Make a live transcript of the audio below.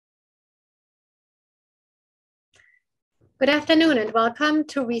Good afternoon and welcome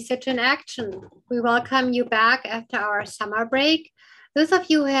to Research in Action. We welcome you back after our summer break. Those of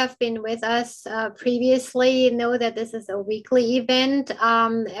you who have been with us previously know that this is a weekly event.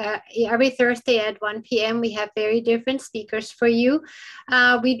 Every Thursday at 1 p.m. we have very different speakers for you.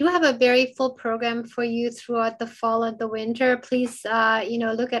 We do have a very full program for you throughout the fall and the winter. Please,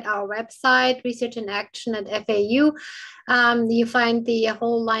 look at our website, Research in Action at FAU. You find the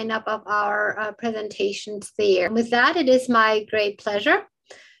whole lineup of our presentations there. With that, it is my great pleasure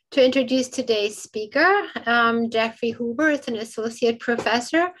to introduce today's speaker. Jeffery Huber is an associate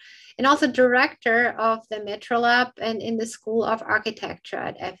professor and also director of the Metro Lab and in the School of Architecture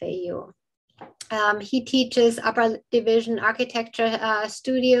at FAU. He teaches upper division architecture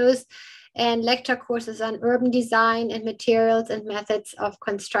studios and lecture courses on urban design and materials and methods of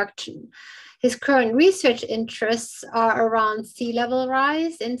construction. His current research interests are around sea level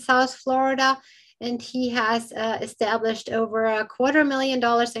rise in South Florida, and he has established over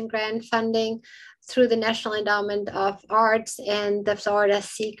 $250,000 in grant funding through the National Endowment of Arts and the Florida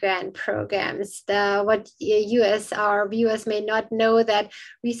Sea Grant programs. What you as our viewers may not know, that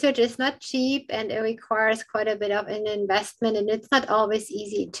research is not cheap and it requires quite a bit of an investment, and it's not always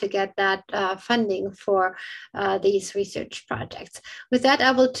easy to get that funding for these research projects. With that,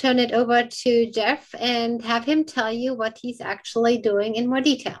 I will turn it over to Jeff and have him tell you what he's actually doing in more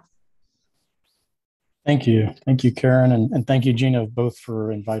detail. Thank you, Karen, and thank you, Gina, both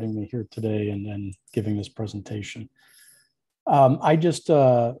for inviting me here today and giving this presentation. I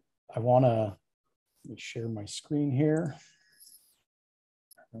want to share my screen here.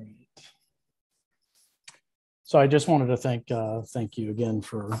 All right. So I just wanted to thank you again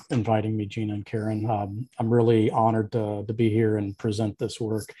for inviting me, Gina and Karen. I'm really honored to be here and present this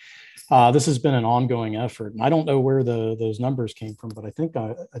work. This has been an ongoing effort, and I don't know where those numbers came from, but I think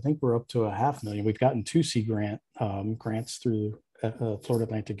we're up to $500,000. We've gotten 2 Sea grants through Florida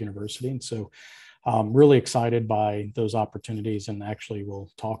Atlantic University, and so I'm really excited by those opportunities, and actually we'll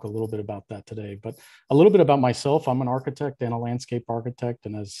talk a little bit about that today. But a little bit about myself: I'm an architect and a landscape architect,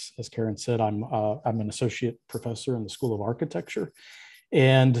 and as Karen said, I'm an associate professor in the School of Architecture,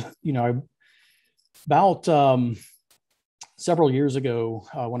 and several years ago,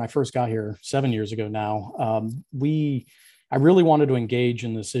 when I first got here, 7 years ago now, I really wanted to engage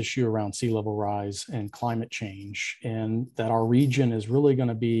in this issue around sea level rise and climate change, and that our region is really going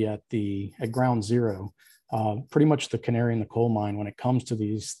to be at ground zero, pretty much the canary in the coal mine when it comes to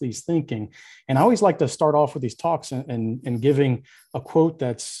these thinking. And I always like to start off with these talks and giving a quote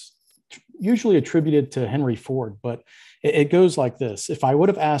that's usually attributed to Henry Ford, but it goes like this: if I would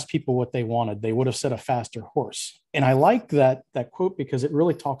have asked people what they wanted, they would have said a faster horse. And I like that quote because it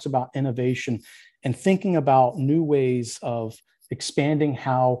really talks about innovation and thinking about new ways of expanding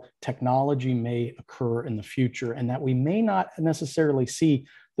how technology may occur in the future, and that we may not necessarily see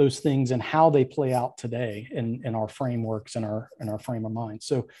those things and how they play out today in our frameworks and our frame of mind.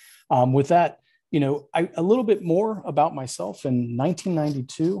 So with that, a little bit more about myself. In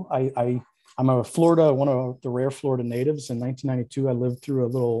 1992, I'm one of the rare Florida natives. In 1992, I lived through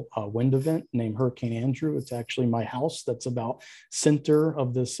a little wind event named Hurricane Andrew. It's actually my house that's about center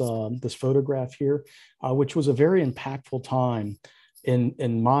of this photograph here, which was a very impactful time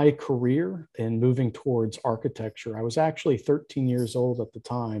in my career in moving towards architecture. I was actually 13 years old at the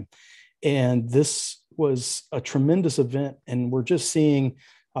time, and this was a tremendous event. And we're just seeing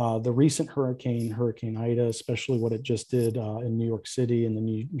the recent Hurricane Ida, especially what it just did in New York City and the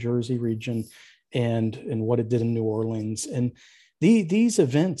New Jersey region, and what it did in New Orleans. And these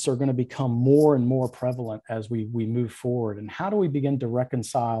events are going to become more and more prevalent as we move forward. And how do we begin to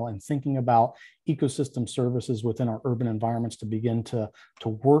reconcile and thinking about ecosystem services within our urban environments to begin to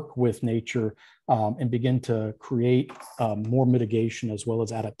work with nature and begin to create more mitigation as well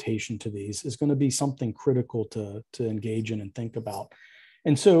as adaptation to these is going to be something critical to engage in and think about.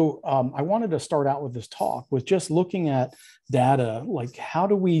 And so I wanted to start out with this talk with just looking at data, like how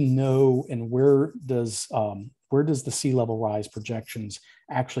do we know and where does the sea level rise projections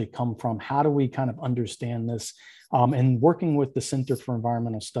actually come from? How do we kind of understand this? And working with the Center for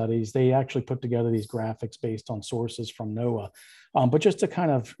Environmental Studies, they actually put together these graphics based on sources from NOAA. But just to kind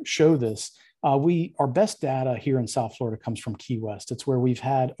of show this, our best data here in South Florida comes from Key West. It's where we've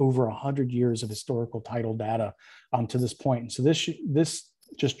had over 100 years of historical tidal data to this point. And so this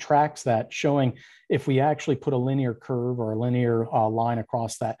just tracks that, showing if we actually put a linear curve or a linear line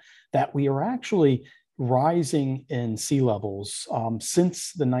across that we are actually rising in sea levels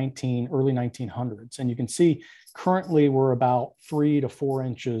since the early 1900s. And you can see currently we're about 3 to 4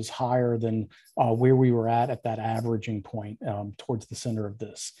 inches higher than where we were at that averaging point towards the center of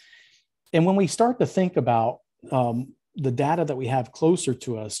this. And when we start to think about the data that we have closer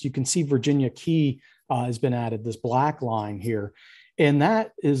to us, you can see Virginia Key has been added, this black line here. And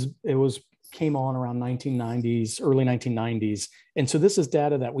that came on around 1990s, early 1990s. And so this is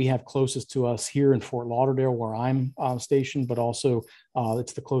data that we have closest to us here in Fort Lauderdale, where I'm stationed, but also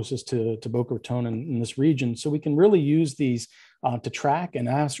it's the closest to Boca Raton in this region. So we can really use these to track and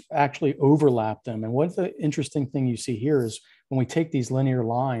actually overlap them. And what the interesting thing you see here is when we take these linear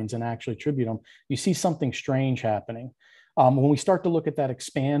lines and actually attribute them, you see something strange happening. When we start to look at that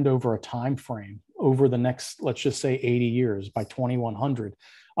expand over a time frame over the next, let's just say 80 years by 2100,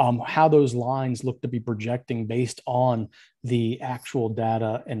 how those lines look to be projecting based on the actual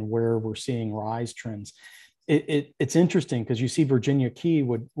data and where we're seeing rise trends. It's interesting because you see Virginia Key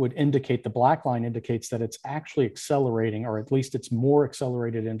would indicate, the black line indicates that it's actually accelerating, or at least it's more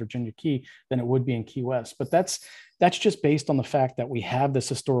accelerated in Virginia Key than it would be in Key West. But that's just based on the fact that we have this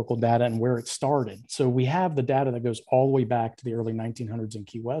historical data and where it started. So we have the data that goes all the way back to the early 1900s in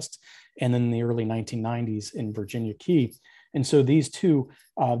Key West and then the early 1990s in Virginia Key. And so these two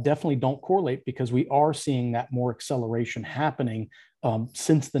definitely don't correlate, because we are seeing that more acceleration happening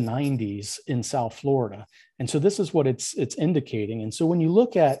since the 90s in South Florida. And so this is what it's indicating. And so when you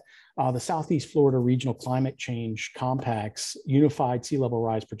look at the Southeast Florida Regional Climate Change Compact's Unified Sea Level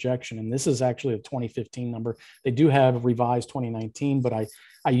Rise Projection, and this is actually a 2015 number. They do have a revised 2019, but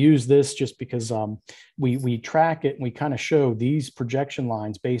I use this just because we track it and we kind of show these projection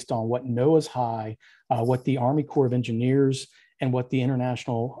lines based on what NOAA's high, what the Army Corps of Engineers and what the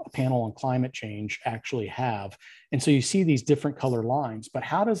International Panel on Climate Change actually have. And so you see these different color lines, but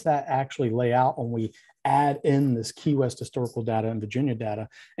how does that actually lay out when we add in this Key West historical data and Virginia data?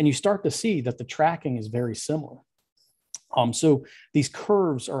 And you start to see that the tracking is very similar. So these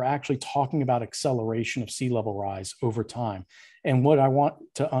curves are actually talking about acceleration of sea level rise over time. And what I want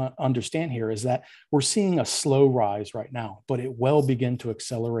to understand here is that we're seeing a slow rise right now, but it will begin to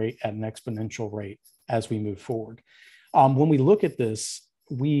accelerate at an exponential rate as we move forward. When we look at this,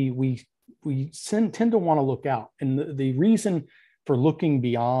 we tend to want to look out. And the reason for looking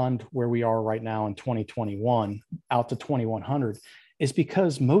beyond where we are right now in 2021 out to 2100 is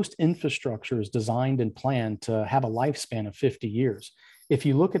because most infrastructure is designed and planned to have a lifespan of 50 years. If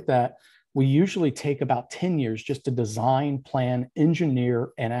you look at that, we usually take about 10 years just to design, plan, engineer,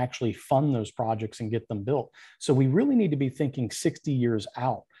 and actually fund those projects and get them built. So we really need to be thinking 60 years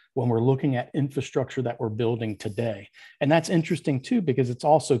out when we're looking at infrastructure that we're building today. And that's interesting too, because it's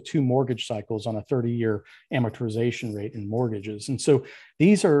also 2 mortgage cycles on a 30-year amortization rate in mortgages. And so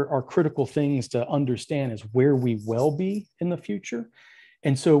these are critical things to understand, is where we will be in the future.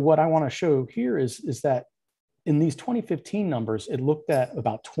 And so what I want to show here is that in these 2015 numbers, it looked at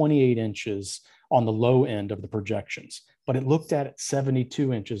about 28 inches on the low end of the projections, but it looked at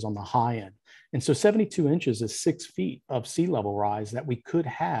 72 inches on the high end. And so 72 inches is 6 feet of sea level rise that we could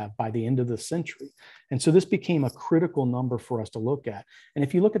have by the end of the century. And so this became a critical number for us to look at. And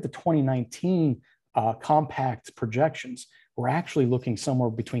if you look at the 2019 compact projections, we're actually looking somewhere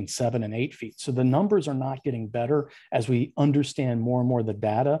between 7 and 8 feet. So the numbers are not getting better as we understand more and more the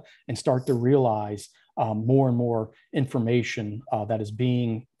data and start to realize more and more information that is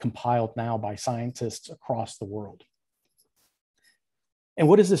being compiled now by scientists across the world. And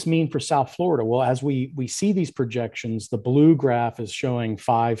what does this mean for South Florida? Well, as we see these projections, the blue graph is showing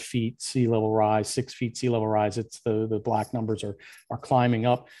 5 feet sea level rise, 6 feet sea level rise. It's the black numbers are climbing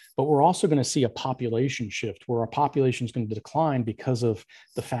up, but we're also going to see a population shift where our population is going to decline because of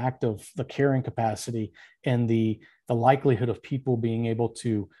the fact of the carrying capacity and the likelihood of people being able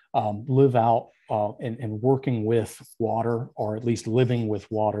to live out and working with water, or at least living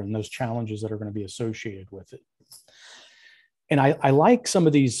with water, and those challenges that are going to be associated with it. And I like some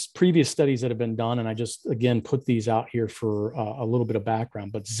of these previous studies that have been done, and I just, again, put these out here for a little bit of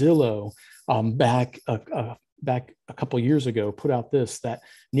background. But Zillow, back a couple of years ago, put out this, that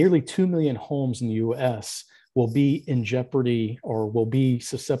nearly 2 million homes in the U.S. will be in jeopardy or will be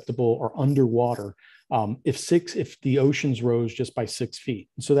susceptible or underwater if the oceans rose just by 6 feet.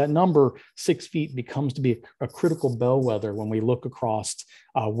 And so that number, 6 feet, becomes to be a critical bellwether when we look across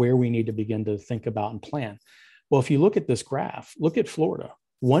where we need to begin to think about and plan. Well, if you look at this graph, look at Florida.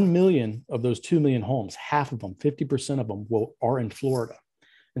 1 million of those 2 million homes, half of them, 50% of them are in Florida.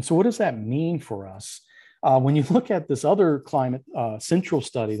 And so what does that mean for us? When you look at this other climate central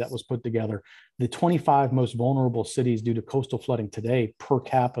study that was put together, the 25 most vulnerable cities due to coastal flooding today per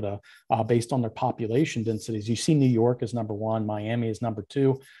capita, based on their population densities, you see New York is number 1, Miami is number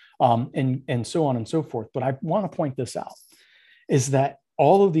 2, and so on and so forth. But I want to point this out, is that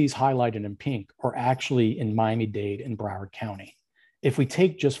all of these highlighted in pink are actually in Miami-Dade and Broward County. If we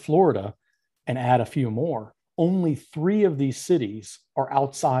take just Florida and add a few more, only 3 of these cities are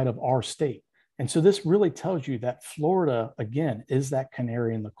outside of our state. And so this really tells you that Florida, again, is that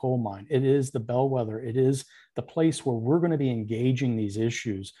canary in the coal mine. It is the bellwether. It is the place where we're going to be engaging these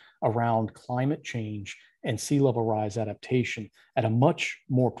issues around climate change and sea level rise adaptation at a much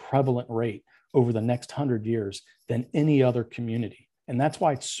more prevalent rate over the next 100 years than any other community. And that's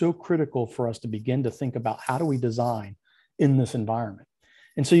why it's so critical for us to begin to think about how do we design in this environment.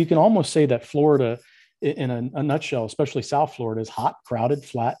 And so you can almost say that Florida, in a nutshell, especially South Florida, is hot, crowded,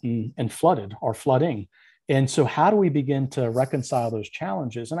 flat, and flooded or flooding. And so how do we begin to reconcile those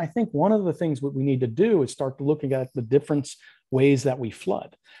challenges? And I think one of the things what we need to do is start looking at the different ways that we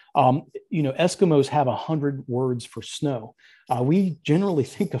flood. Eskimos have 100 words for snow. We generally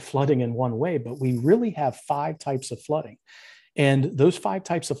think of flooding in one way, but we really have 5 types of flooding. And those 5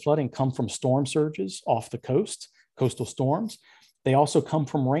 types of flooding come from storm surges off the coast, coastal storms. They also come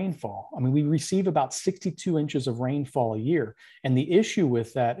from rainfall. I mean, we receive about 62 inches of rainfall a year. And the issue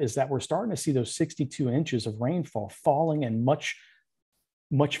with that is that we're starting to see those 62 inches of rainfall falling in much,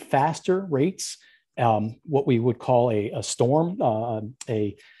 much faster rates. What we would call a storm bomb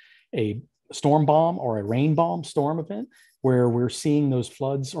or a rain bomb storm event, where we're seeing those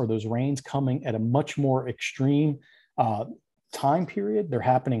floods or those rains coming at a much more extreme time period. They're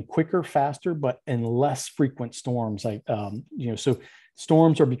happening quicker, faster, but in less frequent storms. So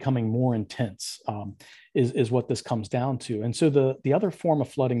storms are becoming more intense, is what this comes down to. And so the other form of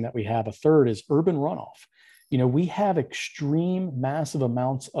flooding that we have, a third, is urban runoff. We have extreme, massive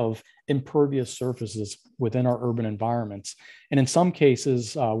amounts of impervious surfaces within our urban environments. And in some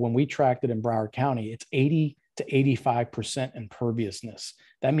cases, when we tracked it in Broward County, it's 80 to 85% imperviousness.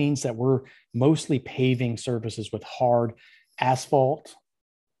 That means that we're mostly paving surfaces with hard asphalt,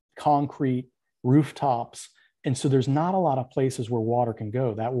 concrete, rooftops. And so there's not a lot of places where water can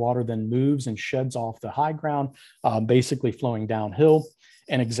go. That water then moves and sheds off the high ground, basically flowing downhill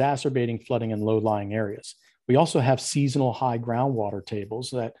and exacerbating flooding in low-lying areas. We also have seasonal high groundwater tables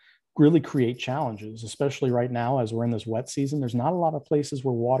that really create challenges, especially right now as we're in this wet season. There's not a lot of places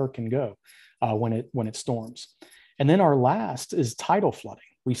where water can go when it storms. And then our last is tidal flooding.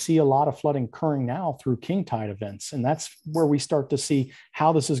 We see a lot of flooding occurring now through king tide events. And that's where we start to see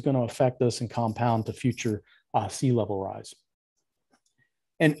how this is going to affect us and compound to future sea level rise.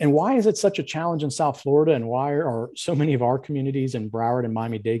 And why is it such a challenge in South Florida? And why are so many of our communities in Broward and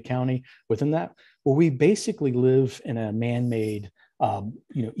Miami-Dade County within that? Well, we basically live in a man-made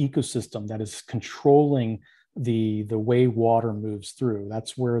ecosystem that is controlling the way water moves through.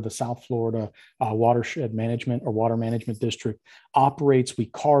 That's where the South Florida Watershed Management or Water Management District operates. We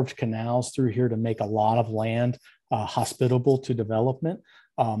carved canals through here to make a lot of land hospitable to development.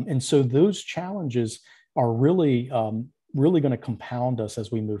 And so those challenges are really going to compound us as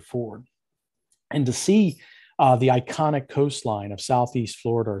we move forward. And to see the iconic coastline of Southeast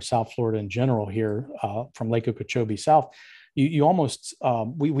Florida or South Florida in general here from Lake Okeechobee South, you almost,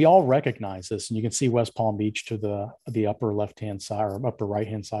 we all recognize this, and you can see West Palm Beach to the upper left-hand side or upper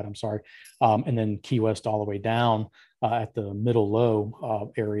right-hand side, I'm sorry, and then Key West all the way down at the middle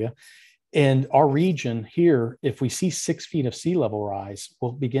low area. And our region here, if we see 6 feet of sea level rise,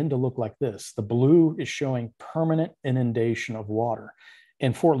 will begin to look like this. The blue is showing permanent inundation of water.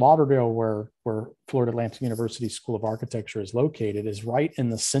 And Fort Lauderdale, where Florida Atlantic University School of Architecture is located, is right in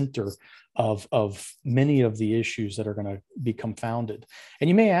the center of many of the issues that are going to be confounded. And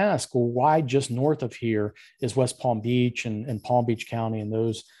you may ask, well, why just north of here is West Palm Beach and Palm Beach County and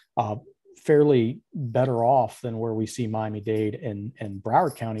those fairly better off than where we see Miami-Dade and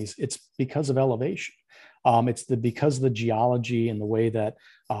Broward counties? It's because of elevation. It's because of the geology and the way that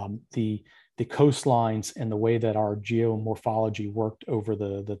the coastlines and the way that our geomorphology worked over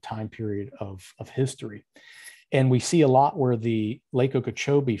the time period of history. And we see a lot where the Lake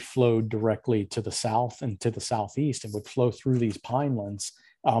Okeechobee flowed directly to the south and to the southeast and would flow through these pinelands.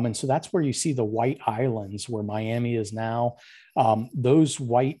 And so that's where you see the white islands where Miami is now. Those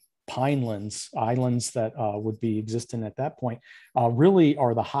white pinelands, islands that would be existent at that point, really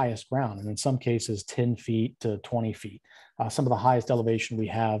are the highest ground. And in some cases, 10 feet to 20 feet. Some of the highest elevation we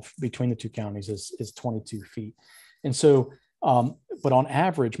have between the two counties is 22 feet. And so, but on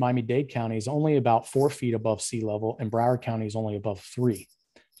average, Miami-Dade County is only about 4 feet above sea level, and Broward County is only above 3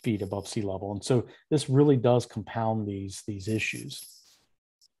 feet above sea level. And so this really does compound these issues.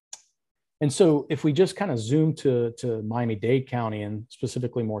 And so if we just kind of zoom to Miami-Dade County and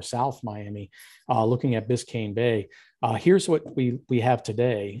specifically more South Miami, looking at Biscayne Bay, here's what we have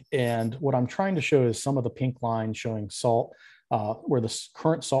today. And what I'm trying to show is some of the pink lines showing salt, where the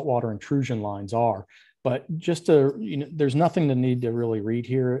current saltwater intrusion lines are. But just to, there's nothing to need to really read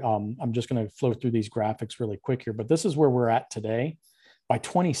here. I'm just going to flow through these graphics really quick here, but this is where we're at today. By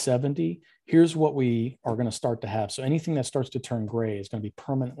 2070, here's what we are going to start to have. So anything that starts to turn gray is going to be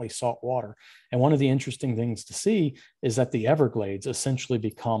permanently salt water. And one of the interesting things to see is that the Everglades essentially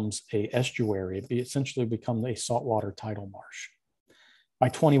becomes a estuary. It essentially becomes a saltwater tidal marsh. By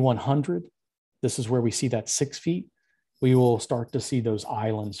 2100, this is where we see that 6 feet. We will start to see those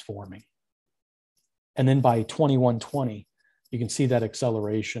islands forming. And then by 2120, you can see that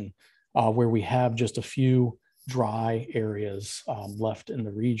acceleration where we have just a few dry areas left in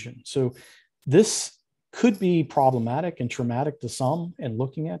the region. So this could be problematic and traumatic to some. And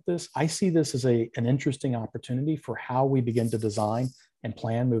looking at this, I see this as an interesting opportunity for how we begin to design and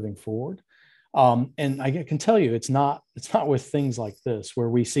plan moving forward. And I can tell you, it's not with things like this where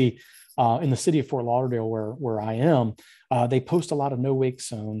we see in the city of Fort Lauderdale, where I am, they post a lot of no wake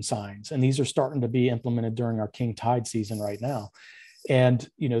zone signs, and these are starting to be implemented during our king tide season right now. And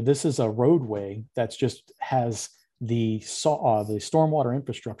this is a roadway that's just has the stormwater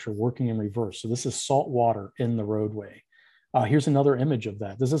infrastructure working in reverse. So this is salt water in the roadway. Here's another image of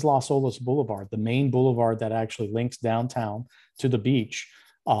that. This is Las Olas Boulevard, the main boulevard that actually links downtown to the beach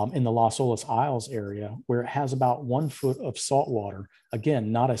in the Las Olas Isles area, where it has about 1 foot of salt water.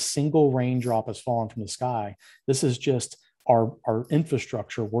 Again, not a single raindrop has fallen from the sky. This is just our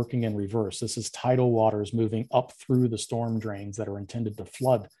infrastructure working in reverse. This is tidal waters moving up through the storm drains that are intended to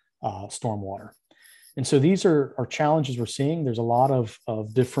flood stormwater. And so these are challenges we're seeing. There's a lot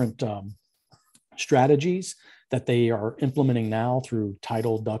of different strategies that they are implementing now through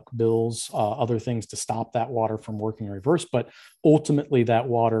tidal duck bills, other things to stop that water from working in reverse. But ultimately that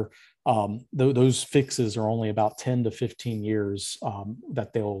water, those fixes are only about 10 to 15 years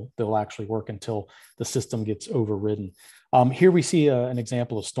that they'll actually work until the system gets overridden. Here we see an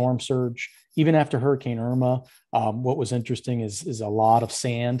example of storm surge. Even after Hurricane Irma, what was interesting is a lot of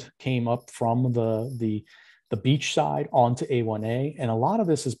sand came up from the beach side onto A1A. And a lot of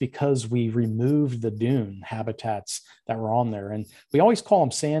this is because we removed the dune habitats that were on there. And we always call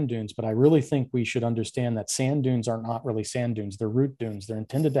them sand dunes, but I really think we should understand that sand dunes are not really sand dunes. They're root dunes. They're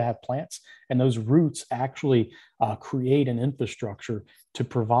intended to have plants. And those roots actually create an infrastructure to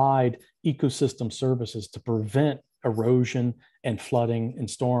provide ecosystem services to prevent erosion and flooding and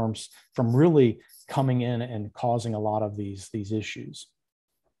storms from really coming in and causing a lot of these issues.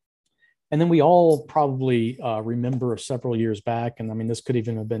 And then we all probably remember several years back, and I mean, this could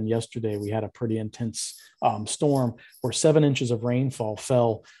even have been yesterday, we had a pretty intense storm where 7 inches of rainfall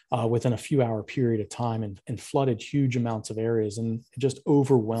fell within a few hour period of time and flooded huge amounts of areas, and it just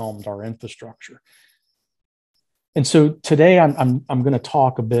overwhelmed our infrastructure. And so today I'm going to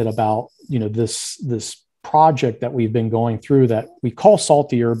talk a bit about this project that we've been going through that we call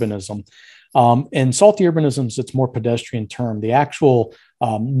salty urbanism. And salty urbanism is its more pedestrian term. The actual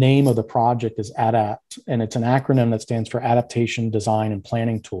name of the project is ADAPT, and it's an acronym that stands for Adaptation, Design, and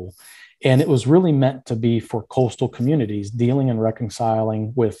Planning Tool. And it was really meant to be for coastal communities dealing and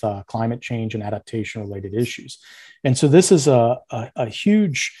reconciling with climate change and adaptation related issues. And so this is a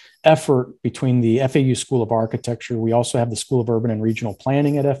huge effort between the FAU School of Architecture. We also have the School of Urban and Regional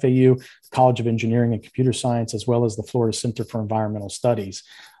Planning at FAU, College of Engineering and Computer Science, as well as the Florida Center for Environmental Studies.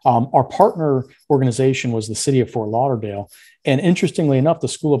 Our partner organization was the city of Fort Lauderdale. And interestingly enough, the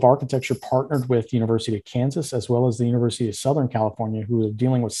School of Architecture partnered with the University of Kansas, as well as the University of Southern California, who are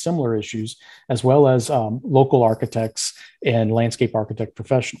dealing with similar issues, as well as local architects and landscape architect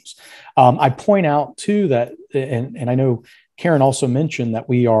professionals. I point out too that, and I know Karen also mentioned that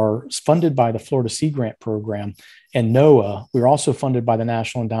we are funded by the Florida Sea Grant Program and NOAA. We're also funded by the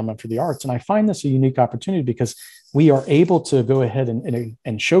National Endowment for the Arts. And I find this a unique opportunity because we are able to go ahead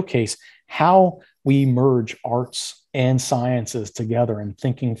and showcase how we merge arts and sciences together and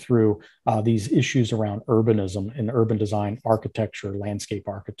thinking through these issues around urbanism and urban design, architecture, landscape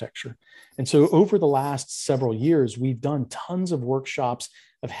architecture. And so over the last several years, we've done tons of workshops.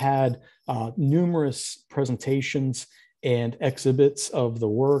 I've had numerous presentations and exhibits of the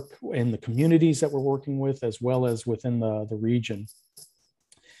work in the communities that we're working with, as well as within the region.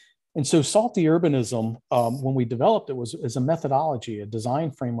 And so salty urbanism, when we developed it, is a methodology, a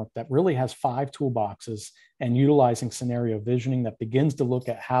design framework that really has 5 toolboxes and utilizing scenario visioning that begins to look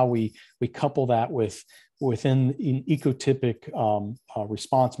at how we couple that within an ecotypic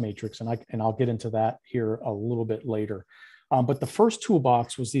response matrix. And I'll get into that here a little bit later. But the first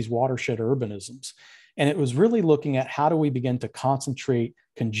toolbox was these watershed urbanisms. And it was really looking at how do we begin to concentrate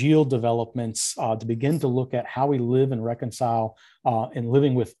congealed developments to begin to look at how we live and reconcile and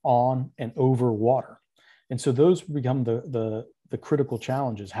living with on and over water. And so those become the the critical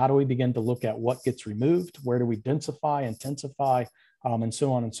challenges. How do we begin to look at what gets removed? Where do we densify, intensify, and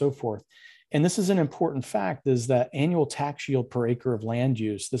so on and so forth? And this is an important fact, is that annual tax yield per acre of land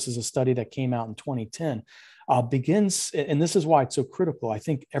use, this is a study that came out in 2010, begins, and this is why it's so critical. I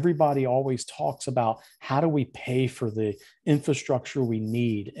think everybody always talks about how do we pay for the infrastructure we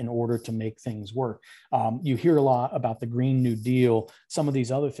need in order to make things work. You hear a lot about the Green New Deal, some of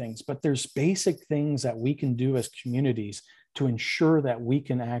these other things, but there's basic things that we can do as communities to ensure that we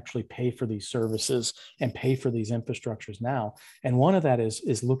can actually pay for these services and pay for these infrastructures now. And one of that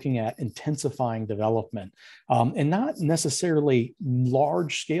is looking at intensifying development, and not necessarily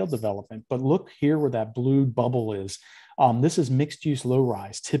large scale development, but look here where that blue bubble is. This is mixed use low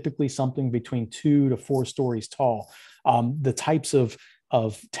rise, typically something between 2 to 4 stories tall. The types of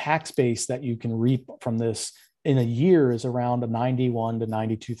tax base that you can reap from this in a year is around $91,000 to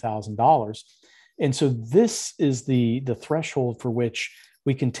 $92,000. And so this is the threshold for which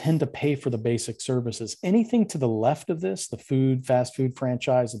we can tend to pay for the basic services. Anything to the left of this, the food, fast food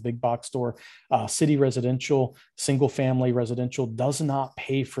franchise, the big box store, city residential, single family residential, does not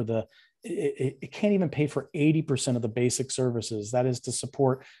pay for it can't even pay for 80% of the basic services. That is to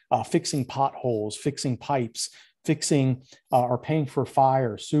support fixing potholes, fixing pipes, fixing or paying for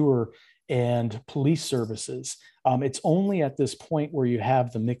fire, sewer, and police services. It's only at this point where you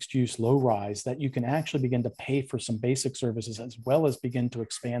have the mixed use low rise that you can actually begin to pay for some basic services, as well as begin to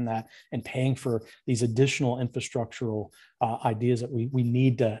expand that and paying for these additional infrastructural ideas that we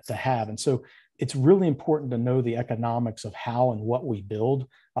need to have. And so it's really important to know the economics of how and what we build.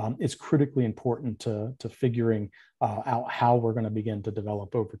 It's critically important to figuring out how we're going to begin to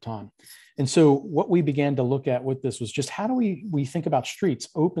develop over time. And so what we began to look at with this was just how do we think about streets,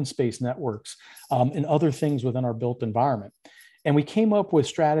 open space networks, and other things within our built environment. And we came up with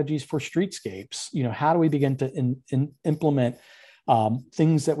strategies for streetscapes. How do we begin to implement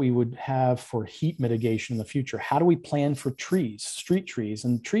things that we would have for heat mitigation in the future? How do we plan for trees, street trees?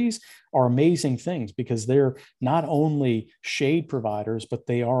 And trees are amazing things because they're not only shade providers, but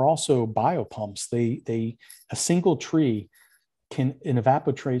they are also biopumps. A single tree can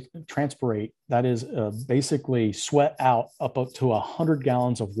evapotranspirate, that is basically sweat out up to 100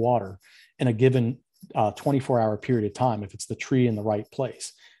 gallons of water in a given 24-hour period of time if it's the tree in the right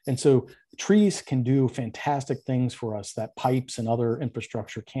place. And so trees can do fantastic things for us that pipes and other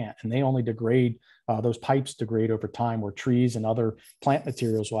infrastructure can't. And they only degrade, those pipes degrade over time, where trees and other plant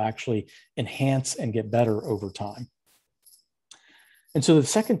materials will actually enhance and get better over time. And so the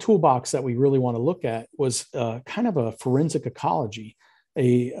second toolbox that we really want to look at was kind of a forensic ecology,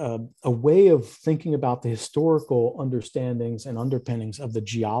 a way of thinking about the historical understandings and underpinnings of the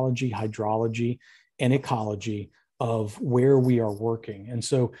geology, hydrology, and ecology of where we are working. And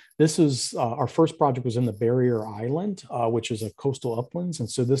so this is, our first project was in the Barrier Island, which is a coastal uplands. And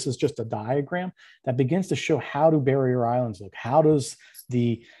so this is just a diagram that begins to show how do barrier islands look? How does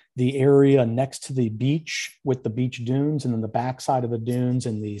the area next to the beach with the beach dunes, and then the backside of the dunes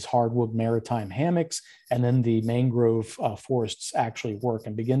and these hardwood maritime hammocks, and then the mangrove forests actually work,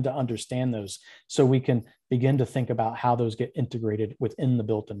 and begin to understand those so we can begin to think about how those get integrated within the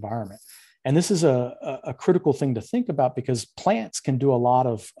built environment. And this is a critical thing to think about because plants can do a lot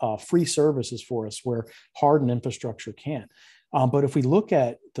of free services for us where hardened infrastructure can't. But if we look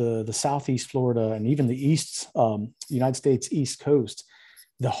at the Southeast Florida and even the United States East Coast,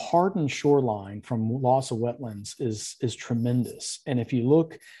 the hardened shoreline from loss of wetlands is tremendous. And if you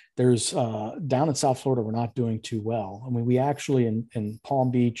look, there's down in South Florida, we're not doing too well. I mean, we actually in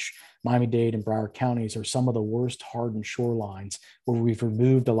Palm Beach, Miami-Dade, and Broward counties are some of the worst hardened shorelines, where we've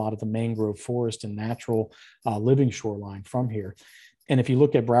removed a lot of the mangrove forest and natural living shoreline from here. And if you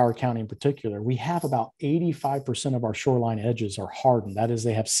look at Broward County in particular, we have about 85% of our shoreline edges are hardened. That is,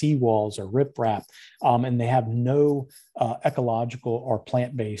 they have seawalls or riprap, and they have no ecological or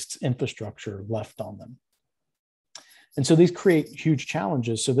plant-based infrastructure left on them. And so these create huge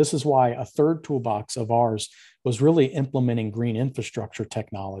challenges. So this is why a third toolbox of ours was really implementing green infrastructure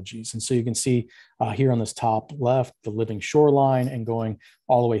technologies. And so you can see here on this top left, the living shoreline, and going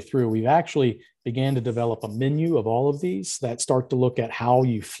all the way through. We've actually began to develop a menu of all of these that start to look at how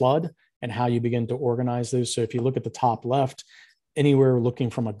you flood and how you begin to organize those. So if you look at the top left, anywhere looking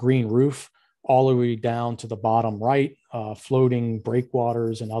from a green roof all the way down to the bottom right, floating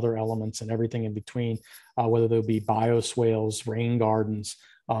breakwaters and other elements and everything in between, whether they'll be bioswales, rain gardens,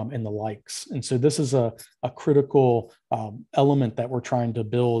 and the likes. And so this is a critical element that we're trying to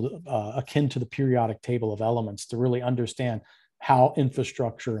build akin to the periodic table of elements to really understand how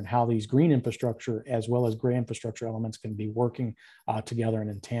infrastructure and how these green infrastructure as well as gray infrastructure elements can be working together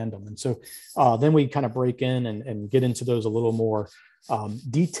and in tandem. And so then we kind of break in and get into those a little more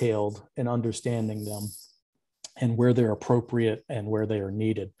detailed in understanding them and where they're appropriate and where they are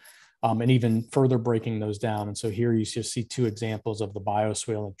needed. And even further breaking those down. And so here you just see two examples of the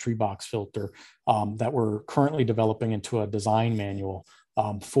bioswale and tree box filter that we're currently developing into a design manual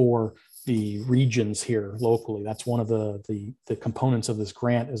for the regions here locally. That's one of the components of this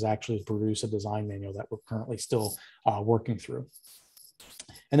grant, is actually to produce a design manual that we're currently still working through.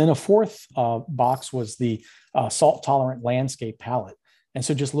 And then a fourth box was the salt tolerant landscape palette. And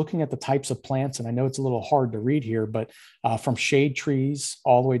so just looking at the types of plants, and I know it's a little hard to read here, but from shade trees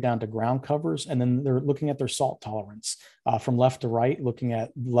all the way down to ground covers, and then they're looking at their salt tolerance from left to right, looking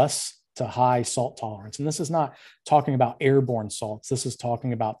at less to high salt tolerance. And this is not talking about airborne salts. This is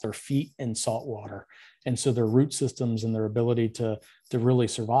talking about their feet in salt water. And so their root systems and their ability to really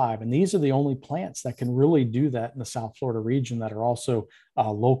survive. And these are the only plants that can really do that in the South Florida region that are also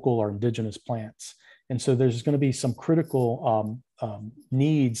local or indigenous plants. And so there's going to be some critical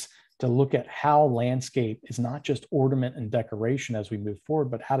needs to look at how landscape is not just ornament and decoration as we move forward,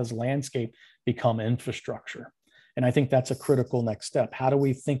 but how does landscape become infrastructure? And I think that's a critical next step. How do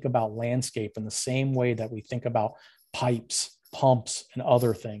we think about landscape in the same way that we think about pipes, pumps, and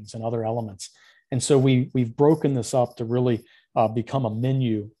other things and other elements? And so we've broken this up to really become a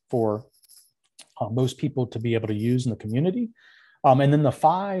menu for most people to be able to use in the community. And then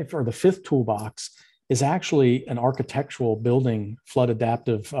the fifth toolbox is actually an architectural building, flood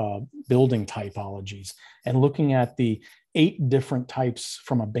adaptive building typologies, and looking at the 8 different types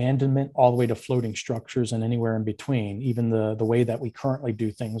from abandonment all the way to floating structures and anywhere in between, even the way that we currently do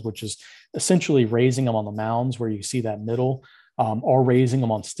things, which is essentially raising them on the mounds where you see that middle, or raising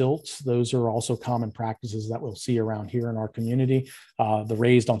them on stilts. Those are also common practices that we'll see around here in our community. The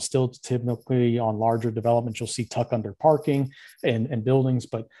raised on stilts, typically on larger developments, you'll see tuck under parking and buildings,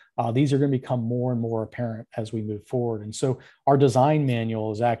 but these are going to become more and more apparent as we move forward. And so our design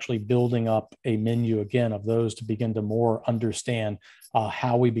manual is actually building up a menu again of those to begin to more understand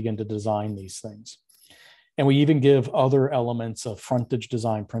how we begin to design these things. And we even give other elements of frontage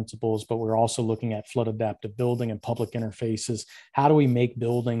design principles, but we're also looking at flood adaptive building and public interfaces. How do we make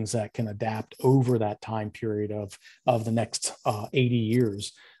buildings that can adapt over that time period of the next 80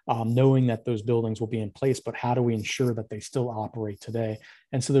 years, knowing that those buildings will be in place, but how do we ensure that they still operate today?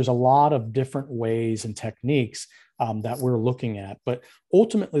 And so there's a lot of different ways and techniques that we're looking at, but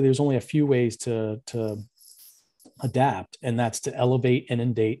ultimately there's only a few ways to adapt, and that's to elevate,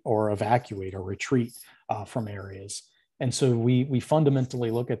 inundate, or evacuate or retreat from areas. And so we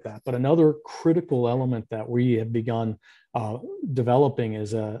fundamentally look at that. But another critical element that we have begun developing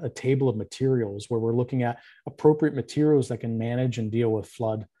is a table of materials where we're looking at appropriate materials that can manage and deal with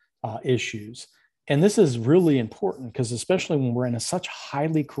flood issues. And this is really important because especially when we're in a such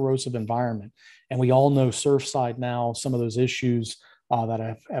highly corrosive environment, and we all know Surfside now, some of those issues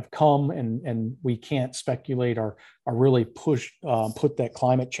that have come and we can't speculate or really put that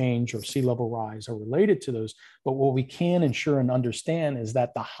climate change or sea level rise are related to those. But what we can ensure and understand is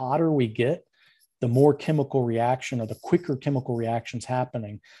that the hotter we get, the more chemical reaction or the quicker chemical reactions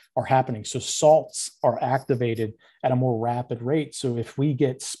are happening. So salts are activated at a more rapid rate. So if we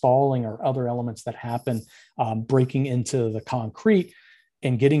get spalling or other elements that happen breaking into the concrete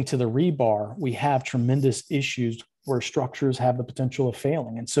and getting to the rebar, we have tremendous issues where structures have the potential of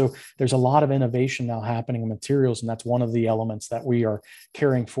failing. And so there's a lot of innovation now happening in materials. And that's one of the elements that we are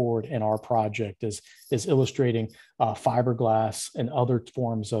carrying forward in our project is illustrating fiberglass and other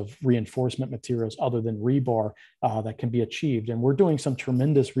forms of reinforcement materials other than rebar that can be achieved. And we're doing some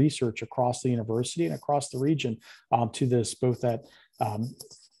tremendous research across the university and across the region to this, both at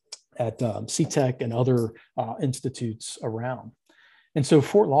CTEC and other institutes around. And so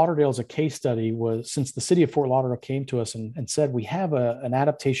Fort Lauderdale as a case study was, since the city of Fort Lauderdale came to us and said, we have an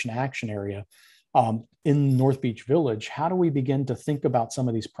adaptation action area in North Beach Village, how do we begin to think about some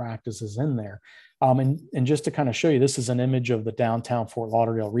of these practices in there? And just to kind of show you, this is an image of the downtown Fort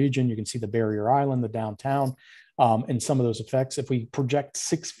Lauderdale region. You can see the barrier island, the downtown, and some of those effects. If we project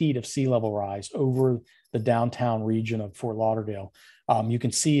 6 feet of sea level rise over the downtown region of Fort Lauderdale, you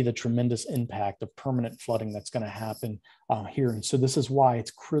can see the tremendous impact of permanent flooding that's going to happen here. And so this is why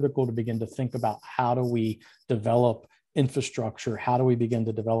it's critical to begin to think about how do we develop infrastructure? How do we begin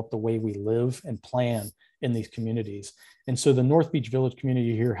to develop the way we live and plan in these communities? And so the North Beach Village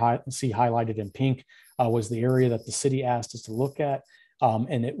community here, see highlighted in pink, was the area that the city asked us to look at.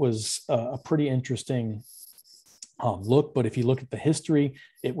 And it was a pretty interesting look. But if you look at the history,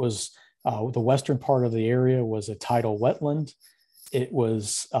 it was the western part of the area was a tidal wetland. It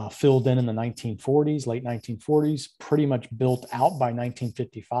was filled in the 1940s, late 1940s, pretty much built out by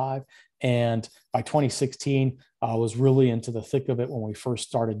 1955. And by 2016, was really into the thick of it when we first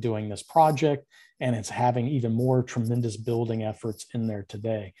started doing this project. And it's having even more tremendous building efforts in there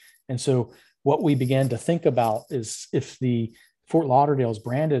today. And so what we began to think about is, if the Fort Lauderdale has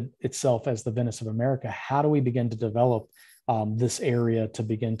branded itself as the Venice of America, how do we begin to develop this area to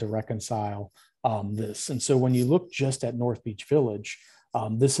begin to reconcile this? And so when you look just at North Beach Village,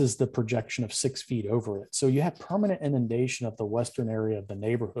 this is the projection of 6 feet over it. So you have permanent inundation of the western area of the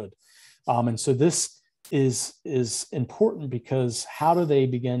neighborhood. And so this is important, because how do they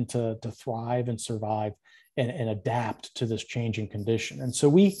begin to thrive and survive and adapt to this changing condition? And so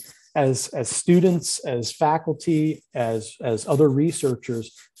we, as students, as faculty, as other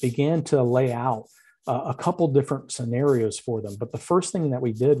researchers, began to lay out a couple different scenarios for them. But the first thing that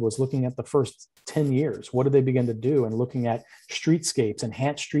we did was looking at the first 10 years. What did they begin to do? And looking at streetscapes,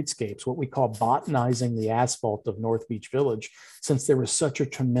 enhanced streetscapes, what we call botanizing the asphalt of North Beach Village. Since there was such a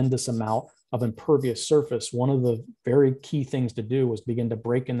tremendous amount of impervious surface, one of the very key things to do was begin to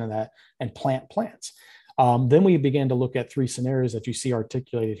break into that and plant plants. Then we began to look at 3 scenarios that you see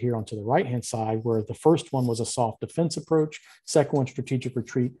articulated here onto the right-hand side, where the first one was a soft defense approach, second one, strategic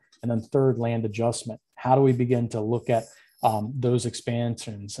retreat, and then third, land adjustment. How do we begin to look at those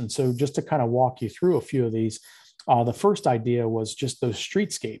expansions? And so just to kind of walk you through a few of these, the first idea was just those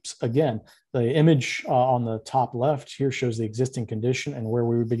streetscapes. Again, the image on the top left here shows the existing condition and where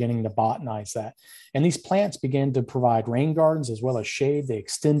we were beginning to botanize that. And these plants began to provide rain gardens as well as shade. They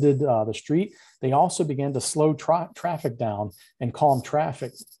extended the street. They also began to slow traffic down and calm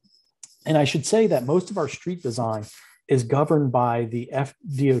traffic. And I should say that most of our street design is governed by the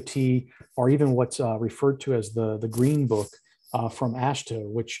FDOT, or even what's referred to as the Green Book from AASHTO,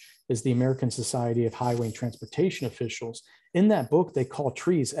 which is the American Society of Highway and Transportation Officials. In that book, they call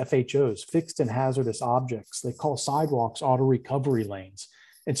trees FHOs, fixed and hazardous objects. They call sidewalks auto recovery lanes.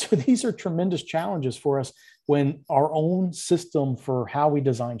 And so these are tremendous challenges for us when our own system for how we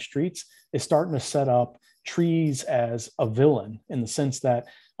design streets is starting to set up trees as a villain, in the sense that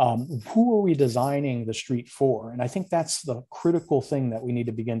who are we designing the street for? And I think that's the critical thing that we need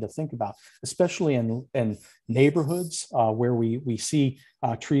to begin to think about, especially in neighborhoods where we see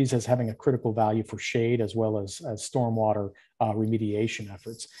trees as having a critical value for shade, as well as stormwater remediation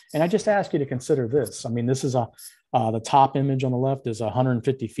efforts. And I just ask you to consider this. I mean, this is the top image on the left is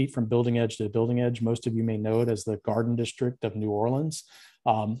 150 feet from building edge to building edge. Most of you may know it as the Garden District of New Orleans.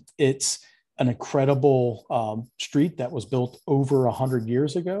 It's an incredible street that was built over 100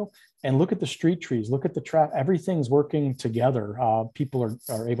 years ago. And look at the street trees, look at the traffic, everything's working together. People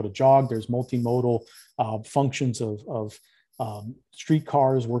are able to jog. There's multimodal functions of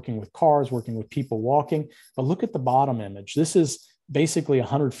streetcars, working with people walking. But look at the bottom image. This is basically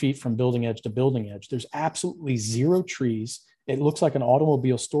 100 feet from building edge to building edge. There's absolutely 0 trees. It looks like an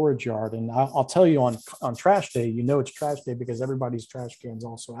automobile storage yard. And I'll tell you, on trash day, you know it's trash day because everybody's trash can's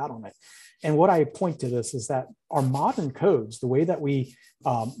also out on it. And what I point to this is that our modern codes, the way that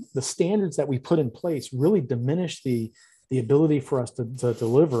the standards that we put in place, really diminish the ability for us to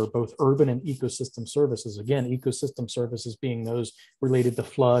deliver both urban and ecosystem services. Again, ecosystem services being those related to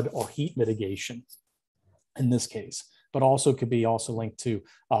flood or heat mitigation in this case, but also could be also linked to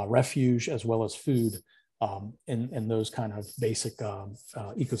refuge as well as food and those kind of basic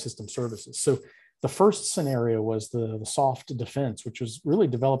ecosystem services. So the first scenario was the soft defense, which was really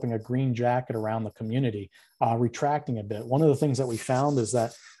developing a green jacket around the community, retracting a bit. One of the things that we found is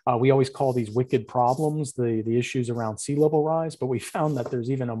that we always call these wicked problems, the issues around sea level rise, but we found that there's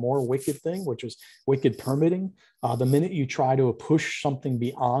even a more wicked thing, which is wicked permitting. The minute you try to push something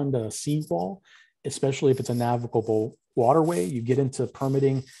beyond a seawall, especially if it's a navigable waterway, you get into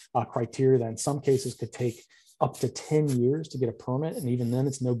permitting criteria that in some cases could take up to 10 years to get a permit. And even then,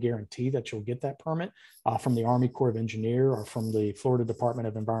 it's no guarantee that you'll get that permit from the Army Corps of Engineers or from the Florida Department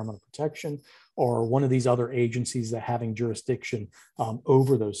of Environmental Protection or one of these other agencies that having jurisdiction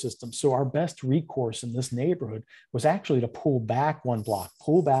over those systems. So our best recourse in this neighborhood was actually to pull back one block,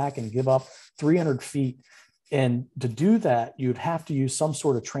 pull back and give up 300 feet. And to do that, you'd have to use some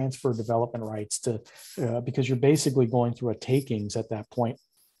sort of transfer development rights because you're basically going through a takings at that point.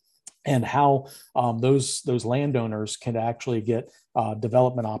 And how those landowners can actually get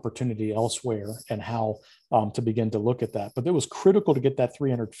development opportunity elsewhere, and how to begin to look at that. But it was critical to get that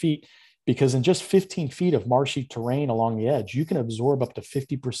 300 feet, because in just 15 feet of marshy terrain along the edge, you can absorb up to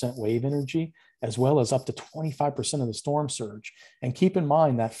 50% wave energy, as well as up to 25% of the storm surge. And keep in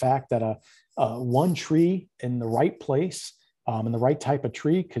mind that fact that one tree in the right place And the right type of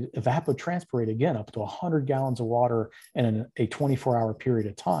tree could evapotranspirate again up to 100 gallons of water in a 24-hour period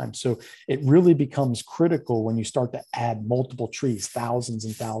of time. So it really becomes critical when you start to add multiple trees, thousands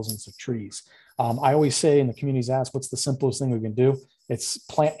and thousands of trees. I always say, and the communities ask, what's the simplest thing we can do? It's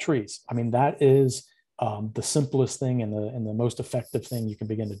plant trees. I mean, that is the simplest thing and the most effective thing you can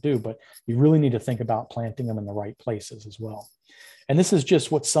begin to do, but you really need to think about planting them in the right places as well. And this is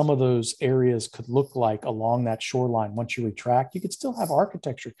just what some of those areas could look like along that shoreline. Once you retract, you could still have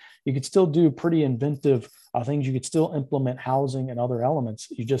architecture. You could still do pretty inventive things. You could still implement housing and other elements.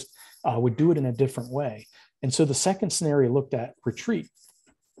 You just would do it in a different way. And so the second scenario looked at retreat.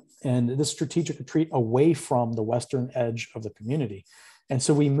 And this strategic retreat away from the western edge of the community. And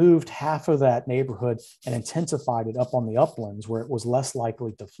so we moved half of that neighborhood and intensified it up on the uplands where it was less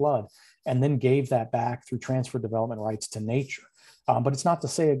likely to flood, and then gave that back through transfer development rights to nature. But it's not to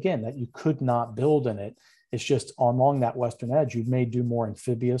say, again, that you could not build in it. It's just along that western edge, you may do more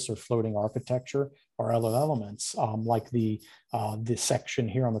amphibious or floating architecture or other elements, like the section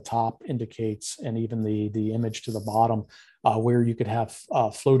here on the top indicates, and even the image to the bottom, where you could have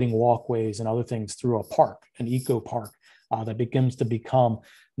floating walkways and other things through a park, an eco park, that begins to become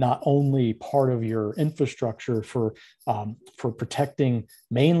not only part of your infrastructure for protecting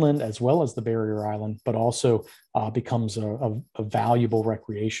mainland as well as the barrier island, but also becomes a valuable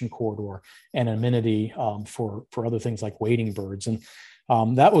recreation corridor and amenity for other things like wading birds. And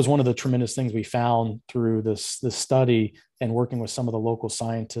that was one of the tremendous things we found through this study and working with some of the local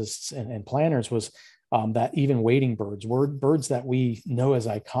scientists and planners was that even wading birds, birds that we know as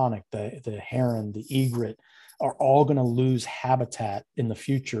iconic, the heron, the egret, are all going to lose habitat in the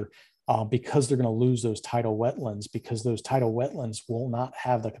future because they're going to lose those tidal wetlands, because those tidal wetlands will not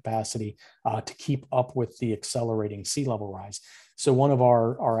have the capacity to keep up with the accelerating sea level rise. So one of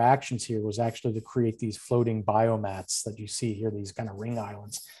our actions here was actually to create these floating biomats that you see here, these kind of ring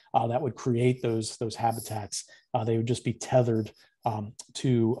islands that would create those habitats. They would just be tethered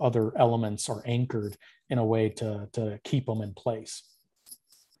to other elements or anchored in a way to keep them in place.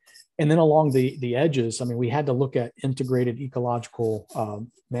 And then along the edges, I mean, we had to look at integrated ecological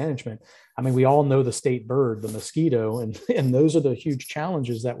management. I mean, we all know the state bird, the mosquito, and those are the huge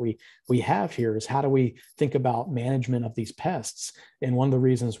challenges that we have here is how do we think about management of these pests? And one of the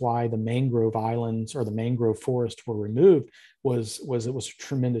reasons why the mangrove islands or the mangrove forest were removed was it was a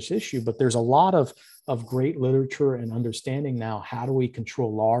tremendous issue, but there's a lot of great literature and understanding now. How do we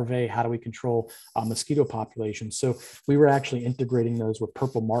control larvae? How do we control mosquito populations? So we were actually integrating those with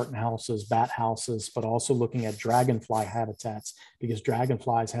purple martin houses, bat houses, but also looking at dragonfly habitats because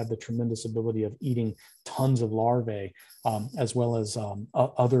dragonflies have the tremendous ability of eating tons of larvae, as well as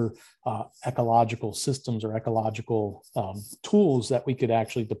other ecological systems or ecological tools that we could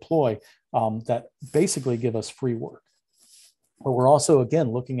actually deploy that basically give us free work. But we're also,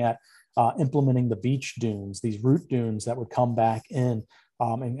 again, looking at implementing the beach dunes, these root dunes that would come back in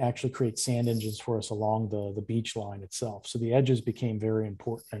and actually create sand engines for us along the beach line itself. So the edges became very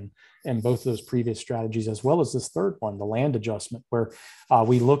important in both of those previous strategies, as well as this third one, the land adjustment, where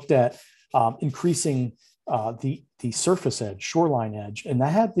we looked at increasing the surface edge, shoreline edge, and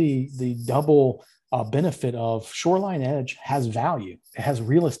that had the double benefit of shoreline edge has value. It has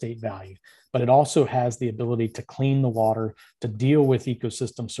real estate value, but it also has the ability to clean the water, to deal with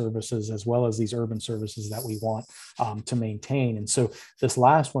ecosystem services, as well as these urban services that we want to maintain. And so this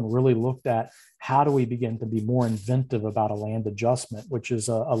last one really looked at how do we begin to be more inventive about a land adjustment, which is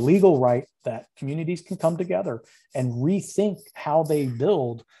a legal right that communities can come together and rethink how they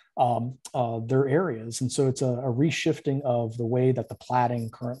build their areas. And so it's a reshifting of the way that the platting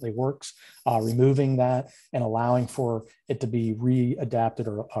currently works, removing that and allowing for it to be readapted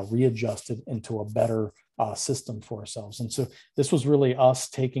or readjusted into a better system for ourselves. And so this was really us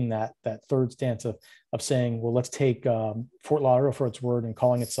taking that third stance of saying, well, let's take Fort Lauderdale for its word and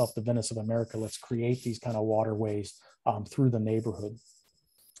calling itself the Venice of America. Let's create these kind of waterways through the neighborhood.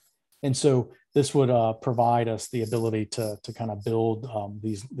 And so this would provide us the ability to kind of build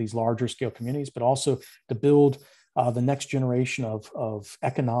these larger scale communities, but also to build the next generation of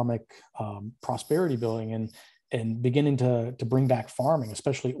economic prosperity building and beginning to bring back farming,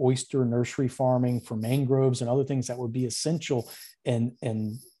 especially oyster nursery farming for mangroves and other things that would be essential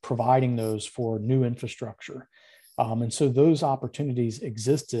in providing those for new infrastructure. And so those opportunities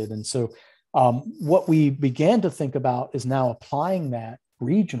existed. And so what we began to think about is now applying that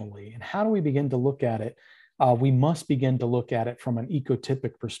regionally. And how do we begin to look at it? We must begin to look at it from an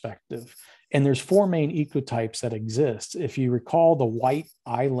ecotypic perspective. And there's four main ecotypes that exist. If you recall the white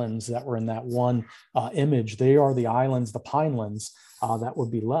islands that were in that one image, they are the islands, the pinelands that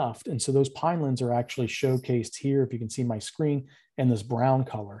would be left. And so those pinelands are actually showcased here, if you can see my screen, in this brown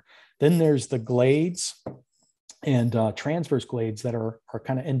color. Then there's the glades and transverse glades that are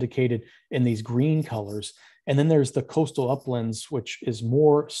kind of indicated in these green colors. And then there's the coastal uplands, which is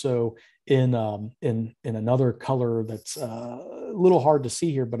more so in another color that's a little hard to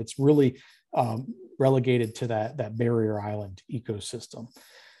see here, but it's really relegated to that barrier island ecosystem.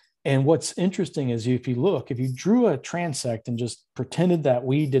 And what's interesting is if you drew a transect and just pretended that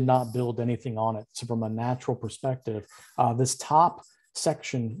we did not build anything on it, so from a natural perspective, this top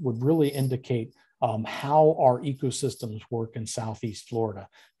section would really indicate how our ecosystems work in Southeast Florida.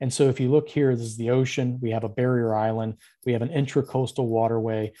 And so if you look here, this is the ocean, we have a barrier island, we have an intracoastal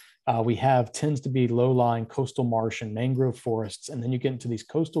waterway, we have tends to be low-lying coastal marsh and mangrove forests, and then you get into these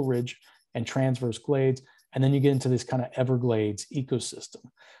coastal ridge and transverse glades, and then you get into this kind of Everglades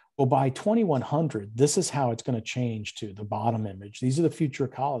ecosystem. Well, by 2100, this is how it's going to change to the bottom image. These are the future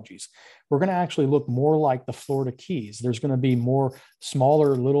ecologies. We're going to actually look more like the Florida Keys. There's going to be more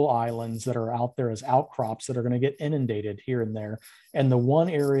smaller little islands that are out there as outcrops that are going to get inundated here and there. And the one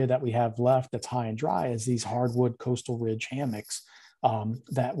area that we have left that's high and dry is these hardwood coastal ridge hammocks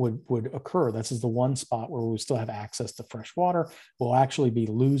that would occur. This is the one spot where we still have access to fresh water. We'll actually be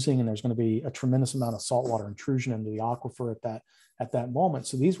losing, and there's going to be a tremendous amount of saltwater intrusion into the aquifer at that moment.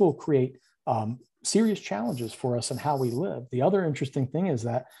 So these will create serious challenges for us in how we live. The other interesting thing is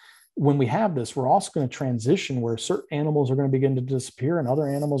that when we have this, we're also going to transition where certain animals are going to begin to disappear and other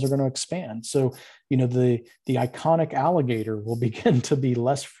animals are going to expand. So, the iconic alligator will begin to be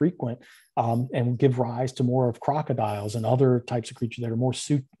less frequent and give rise to more of crocodiles and other types of creatures that are more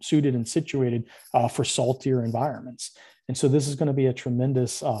suited and situated for saltier environments. And so this is going to be a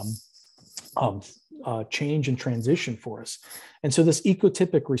tremendous change and transition for us. And so this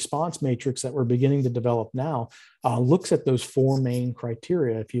ecotypic response matrix that we're beginning to develop now looks at those four main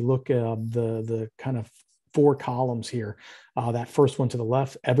criteria. If you look at the kind of four columns here, that first one to the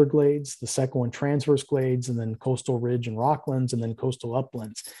left, Everglades, the second one, transverse glades, and then coastal ridge and rocklands, and then coastal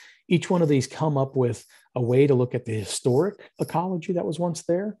uplands. Each one of these come up with a way to look at the historic ecology that was once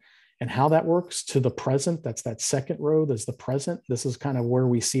there and how that works to the present. That's that second row. There's the present. This is kind of where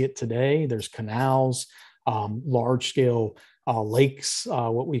we see it today. There's canals, large scale lakes,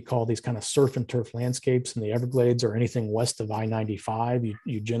 what we call these kind of surf and turf landscapes in the Everglades or anything west of I-95.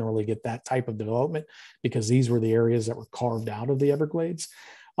 You generally get that type of development because these were the areas that were carved out of the Everglades.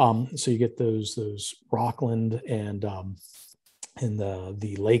 So you get those rockland and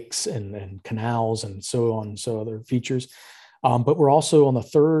the lakes and canals and so on, so other features. But we're also on the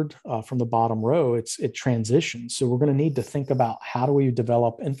third from the bottom row, it transitions. So we're going to need to think about how do we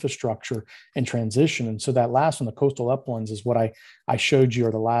develop infrastructure and transition. And so that last one, the coastal uplands, is what I showed you,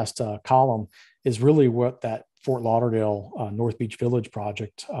 or the last column is really what that Fort Lauderdale North Beach Village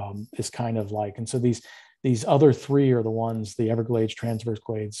project is kind of like. And so these other three are the ones, the Everglades, transverse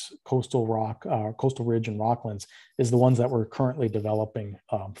glades, coastal ridge and rocklands is the ones that we're currently developing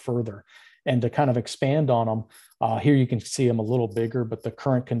further. And to kind of expand on them, here you can see them a little bigger, but the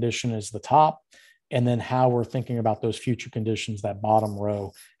current condition is the top. And then how we're thinking about those future conditions, that bottom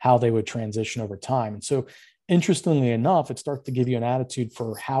row, how they would transition over time. And so interestingly enough, it starts to give you an attitude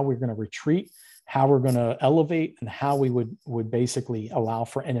for how we're going to retreat, how we're going to elevate, and how we would basically allow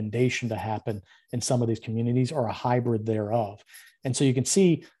for inundation to happen in some of these communities or a hybrid thereof. And so you can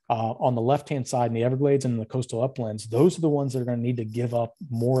see on the left-hand side in the Everglades and in the coastal uplands, those are the ones that are going to need to give up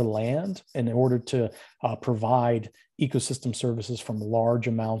more land in order to provide ecosystem services from large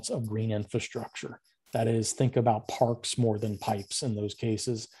amounts of green infrastructure. That is, think about parks more than pipes in those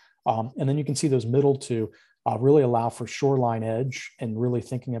cases. And then you can see those middle two really allow for shoreline edge and really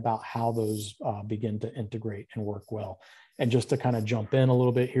thinking about how those begin to integrate and work well. And just to kind of jump in a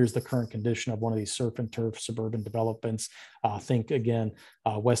little bit, here's the current condition of one of these surf and turf suburban developments. Think again,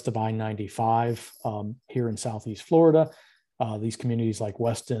 west of I-95 here in Southeast Florida. These communities like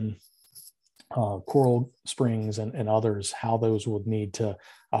Weston, Coral Springs, and others, how those would need to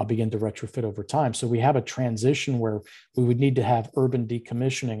begin to retrofit over time. So we have a transition where we would need to have urban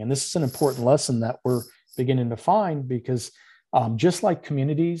decommissioning. And this is an important lesson that we're beginning to find because just like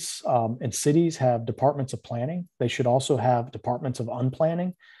communities and cities have departments of planning, they should also have departments of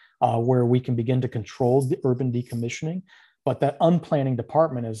unplanning where we can begin to control the urban decommissioning. But that unplanning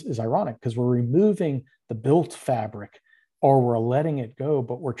department is ironic because we're removing the built fabric or we're letting it go,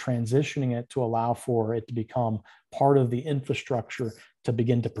 but we're transitioning it to allow for it to become part of the infrastructure to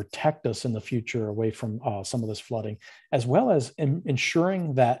begin to protect us in the future away from some of this flooding, as well as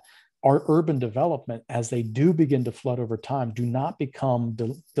ensuring that our urban development, as they do begin to flood over time, do not become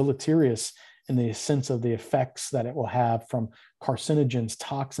deleterious in the sense of the effects that it will have from carcinogens,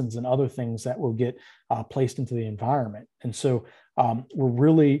 toxins, and other things that will get placed into the environment. And so we're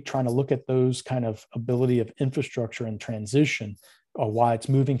really trying to look at those kind of ability of infrastructure and transition, why it's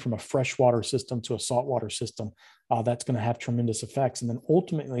moving from a freshwater system to a saltwater system. That's going to have tremendous effects. And then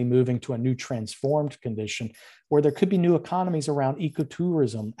ultimately moving to a new transformed condition where there could be new economies around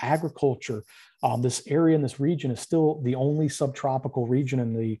ecotourism, agriculture. This area in this region is still the only subtropical region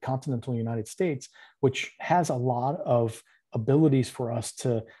in the continental United States, which has a lot of abilities for us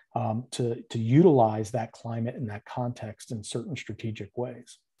to utilize that climate in that context in certain strategic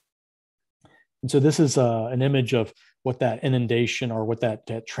ways. And so this is an image of what that inundation or what that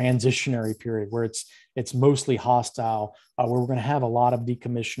transitionary period where it's mostly hostile, where we're going to have a lot of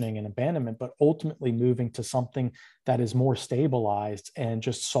decommissioning and abandonment, but ultimately moving to something that is more stabilized and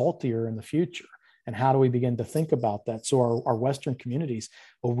just saltier in the future. And how do we begin to think about that? So our Western communities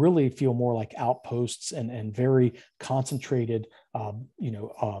will really feel more like outposts and very concentrated,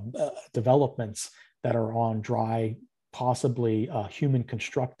 developments that are on dry, possibly human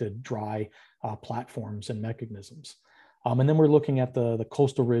constructed dry platforms and mechanisms. And then we're looking at the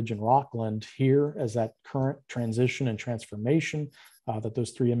coastal ridge and rockland here as that current transition and transformation that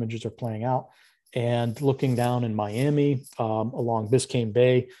those three images are playing out. And looking down in Miami along Biscayne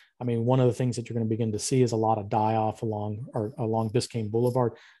Bay, I mean, one of the things that you're going to begin to see is a lot of die-off along Biscayne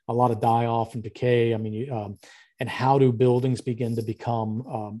Boulevard, a lot of die-off and decay. I mean, and how do buildings begin to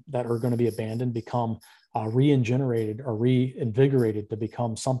become that are going to be abandoned, become re-ingenerated or reinvigorated to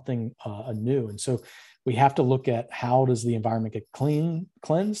become something anew? And so we have to look at how does the environment get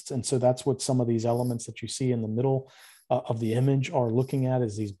cleansed. And so that's what some of these elements that you see in the middle of the image are looking at,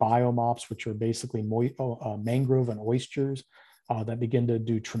 is these biomops, which are basically mangrove and oysters that begin to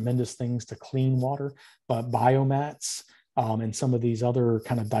do tremendous things to clean water, but biomats and some of these other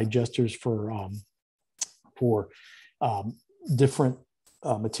kind of digesters for different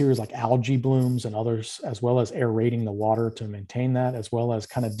materials like algae blooms and others, as well as aerating the water to maintain that, as well as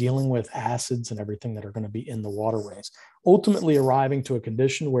kind of dealing with acids and everything that are going to be in the waterways, ultimately arriving to a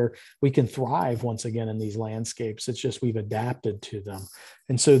condition where we can thrive once again in these landscapes. It's just we've adapted to them.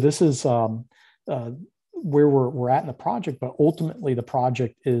 And so this is where we're at in the project, but ultimately the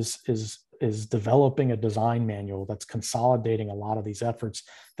project is developing a design manual that's consolidating a lot of these efforts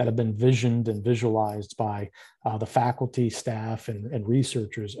that have been visioned and visualized by the faculty, staff, and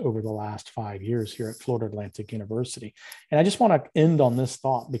researchers over the last 5 years here at Florida Atlantic University. And I just want to end on this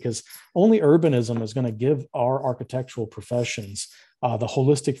thought, because only urbanism is going to give our architectural professions the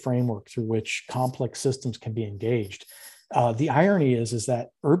holistic framework through which complex systems can be engaged. The irony is that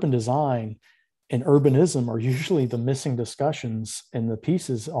urban design and urbanism are usually the missing discussions and the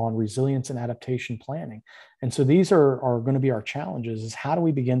pieces on resilience and adaptation planning. And so these are going to be our challenges, is how do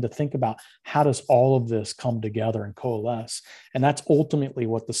we begin to think about how does all of this come together and coalesce? And that's ultimately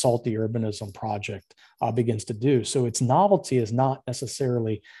what the Salty Urbanism Project begins to do. So its novelty is not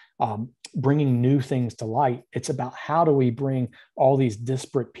necessarily bringing new things to light. It's about how do we bring all these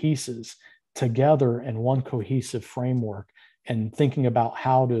disparate pieces together in one cohesive framework, and thinking about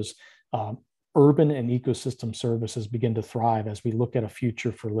how does urban and ecosystem services begin to thrive as we look at a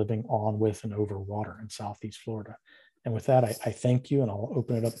future for living on, with, and over water in Southeast Florida. And with that, I thank you, and I'll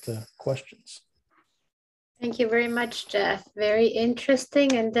open it up to questions. Thank you very much, Jeff. Very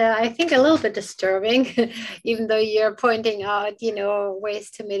interesting, and I think a little bit disturbing, even though you're pointing out,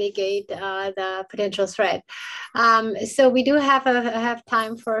 ways to mitigate the potential threat. So we do have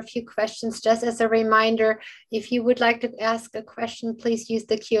time for a few questions. Just as a reminder, if you would like to ask a question, please use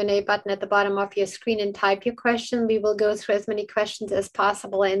the Q&A button at the bottom of your screen and type your question. We will go through as many questions as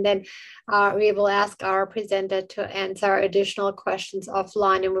possible, and then we will ask our presenter to answer additional questions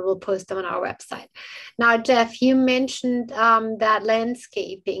offline, and we will post them on our website. Now, Jeff, you mentioned that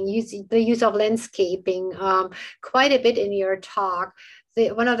landscaping, the use of landscaping quite a bit in your talk.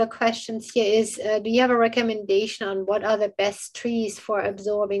 One of the questions here is, do you have a recommendation on what are the best trees for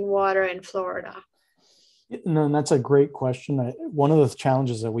absorbing water in Florida? No, and that's a great question. One of the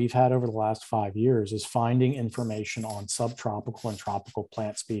challenges that we've had over the last 5 years is finding information on subtropical and tropical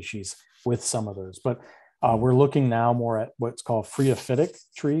plant species with some of those. But we're looking now more at what's called phreophytic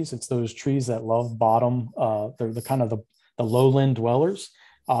trees. It's those trees that love bottom. They're the kind of the lowland dwellers.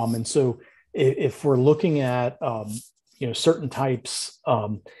 And so if we're looking at certain types,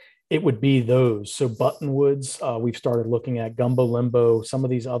 it would be those. So buttonwoods, we've started looking at gumbo limbo, some of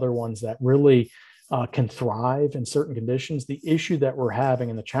these other ones that really can thrive in certain conditions. The issue that we're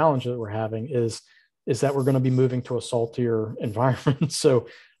having and the challenge that we're having is that we're going to be moving to a saltier environment. So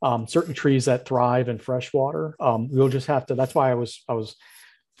certain trees that thrive in freshwater, we'll just have to, that's why I was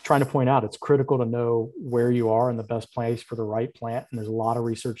trying to point out, it's critical to know where you are in the best place for the right plant. And there's a lot of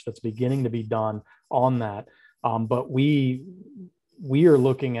research that's beginning to be done on that. But we are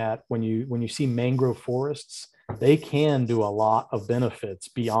looking at, when you see mangrove forests, they can do a lot of benefits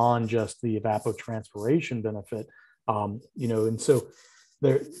beyond just the evapotranspiration benefit. And so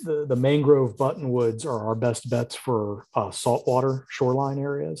the mangrove buttonwoods are our best bets for saltwater shoreline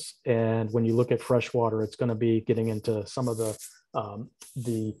areas. And when you look at freshwater, it's going to be getting into some of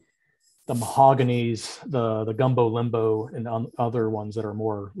the mahoganies, the gumbo limbo, and other ones that are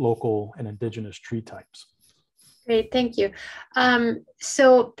more local and indigenous tree types. Great, thank you.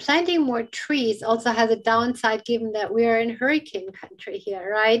 So planting more trees also has a downside, given that we are in hurricane country here,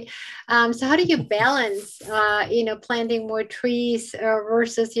 right? So how do you balance, planting more trees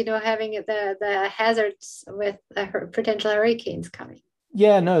versus, having the hazards with potential hurricanes coming?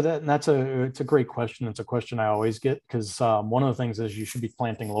 Yeah, no, it's a great question. It's a question I always get, because one of the things is you should be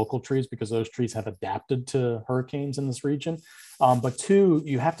planting local trees because those trees have adapted to hurricanes in this region. But two,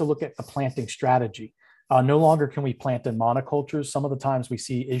 you have to look at the planting strategy. No longer can we plant in monocultures. Some of the times we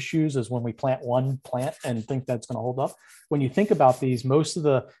see issues is when we plant one plant and think that's going to hold up. When you think about these, most of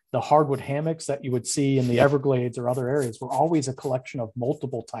the hardwood hammocks that you would see in the Everglades or other areas were always a collection of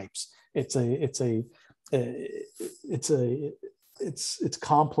multiple types. It's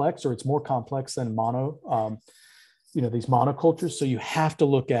complex, or it's more complex than these monocultures. So you have to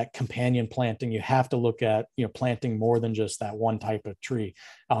look at companion planting. You have to look at, planting more than just that one type of tree.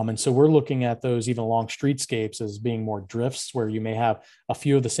 And so we're looking at those even along streetscapes as being more drifts, where you may have a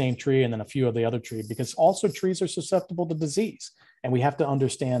few of the same tree and then a few of the other tree, because also trees are susceptible to disease. And we have to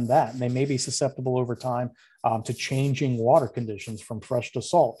understand that. And they may be susceptible over time to changing water conditions from fresh to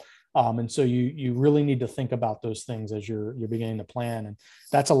salt. And so you really need to think about those things as you're beginning to plan. And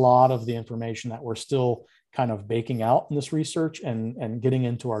that's a lot of the information that we're still kind of baking out in this research and getting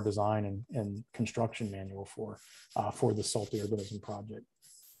into our design and construction manual for the Salty Urbanism project.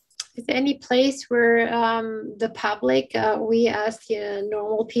 Is there any place where the public, we as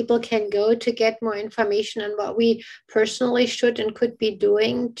normal people, can go to get more information on what we personally should and could be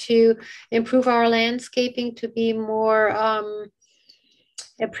doing to improve our landscaping, to be more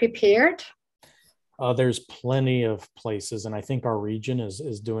prepared? There's plenty of places, and I think our region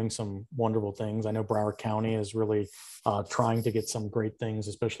is doing some wonderful things. I know Broward County is really trying to get some great things,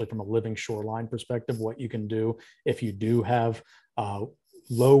 especially from a living shoreline perspective, what you can do if you do have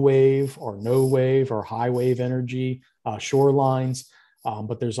low wave or no wave or high wave energy shorelines.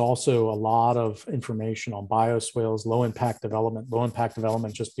 But there's also a lot of information on bioswales, low impact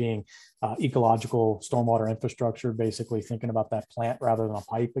development just being ecological stormwater infrastructure, basically thinking about that plant rather than a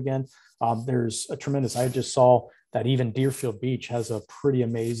pipe again. There's a tremendous, I just saw that even Deerfield Beach has a pretty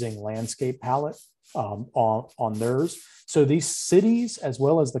amazing landscape palette on theirs. So these cities, as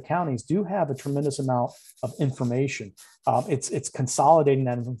well as the counties, do have a tremendous amount of information. It's consolidating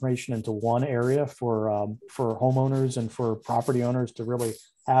that information into one area for homeowners and for property owners to really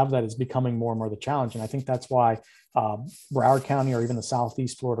have that is becoming more and more the challenge. And I think that's why Broward County or even the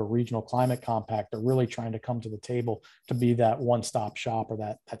Southeast Florida Regional Climate Compact are really trying to come to the table to be that one-stop shop or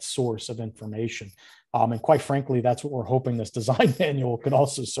that source of information. And quite frankly, that's what we're hoping this design manual could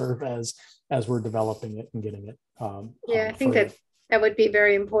also serve as we're developing it and getting it. I think that would be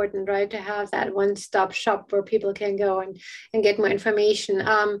very important, right? To have that one-stop shop where people can go and get more information.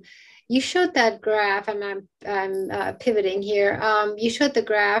 You showed that graph, and I'm pivoting here. You showed the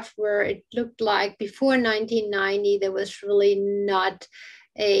graph where it looked like before 1990, there was really not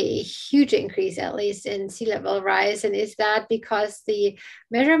a huge increase, at least in sea level rise. And is that because the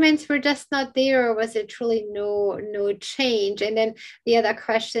measurements were just not there, or was it truly no change? And then the other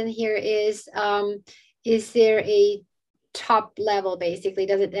question here is there a top level, basically?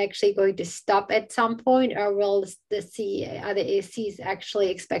 Does it actually going to stop at some point, or will the sea, are the seas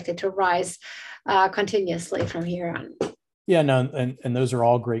actually expected to rise continuously from here on? Yeah, no, and those are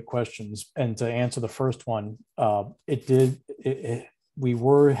all great questions. And to answer the first one, we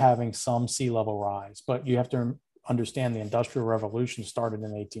were having some sea level rise, but you have to understand the Industrial Revolution started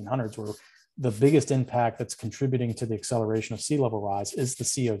in the 1800s, where the biggest impact that's contributing to the acceleration of sea level rise is the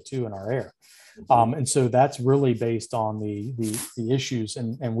CO2 in our air. And so that's really based on the issues.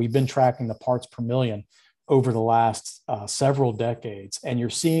 And we've been tracking the parts per million over the last several decades. And you're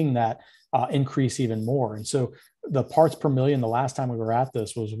seeing that increase even more. And so the parts per million, the last time we were at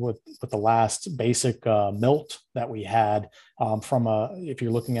this was with the last basic melt that we had if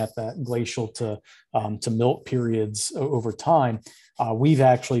you're looking at that glacial to melt periods over time, we've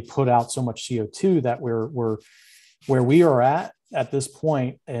actually put out so much CO2 that where we are at at this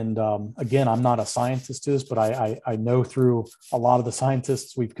point, and again, I'm not a scientist to this, but I know through a lot of the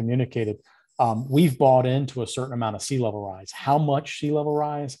scientists we've communicated, we've bought into a certain amount of sea level rise. How much sea level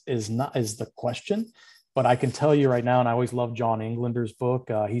rise is the question. But I can tell you right now, and I always love John Englander's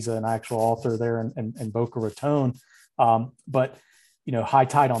book. He's an actual author there in Boca Raton. But high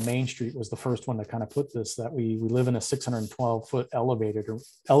tide on Main Street was the first one to kind of put this, that we live in a 612-foot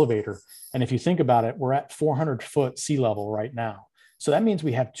elevator. And if you think about it, we're at 400-foot sea level right now. So that means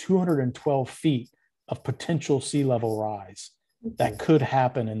we have 212 feet of potential sea level rise that could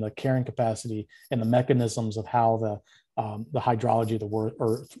happen in the carrying capacity and the mechanisms of how the hydrology of the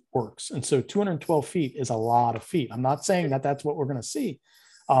Earth works. And so 212 feet is a lot of feet. I'm not saying that that's what we're going to see,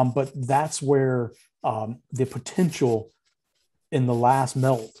 but that's where the potential in the last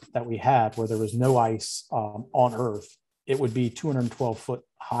melt that we had, where there was no ice on Earth, it would be 212 foot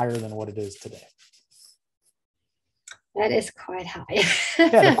higher than what it is today. That is quite high.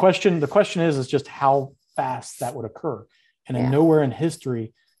 Yeah, the question is just how fast that would occur. And nowhere in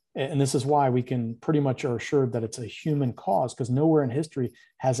history, and this is why we can pretty much are assured that it's a human cause, because nowhere in history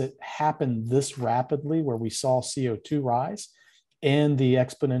has it happened this rapidly where we saw CO2 rise and the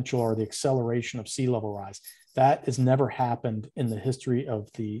exponential or the acceleration of sea level rise. That has never happened in the history of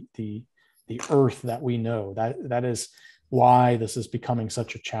the Earth that we know. That is why this is becoming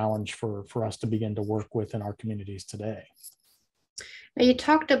such a challenge for us to begin to work with in our communities today. Now you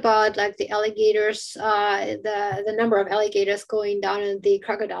talked about like the alligators, the number of alligators going down and the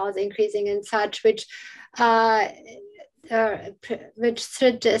crocodiles increasing and such, which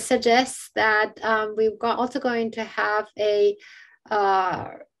suggests that we're also going to have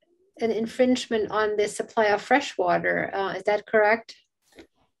an infringement on the supply of fresh water. Is that correct?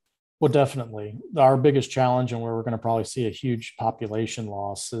 Well, definitely. Our biggest challenge, and where we're going to probably see a huge population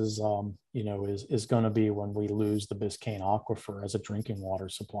loss, is going to be when we lose the Biscayne aquifer as a drinking water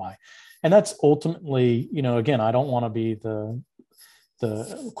supply. And that's ultimately, again, I don't want to be the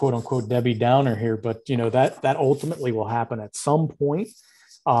quote unquote Debbie Downer here, but that ultimately will happen at some point.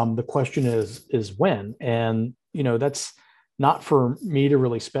 The question is when, and that's not for me to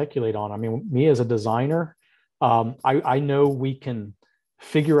really speculate on. I mean, me as a designer, I know we can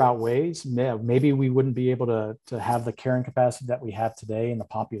figure out ways. Maybe we wouldn't be able to have the carrying capacity that we have today and the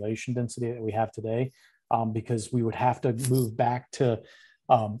population density that we have today, because we would have to move back to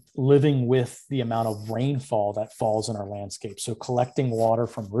living with the amount of rainfall that falls in our landscape. So collecting water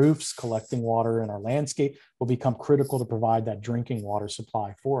from roofs, collecting water in our landscape will become critical to provide that drinking water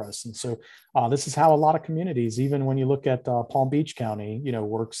supply for us. And so this is how a lot of communities, even when you look at Palm Beach County,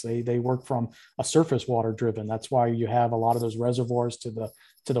 works. They work from a surface water driven. That's why you have a lot of those reservoirs to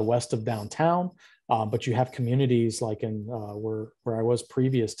the west of downtown. But you have communities like in where I was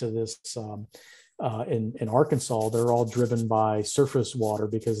previous to this. In Arkansas, they're all driven by surface water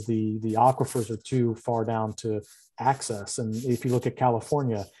because the aquifers are too far down to access. And if you look at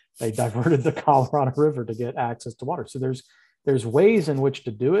California, they diverted the Colorado River to get access to water. So there's ways in which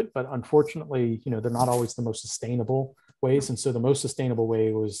to do it, but unfortunately, they're not always the most sustainable ways. And so the most sustainable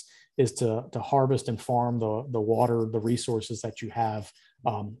way is to harvest and farm the water, the resources that you have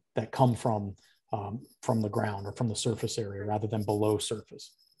that come from the ground or from the surface area rather than below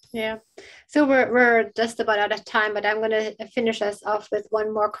surface. Yeah. So we're just about out of time, but I'm going to finish us off with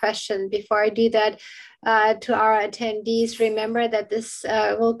one more question. Before I do that, to our attendees, remember that this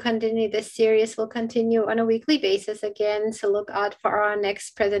series will continue on a weekly basis again. So look out for our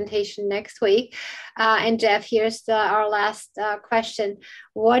next presentation next week. And Jeff, here's our last question.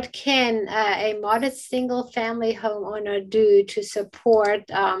 What can a modest single family homeowner do to support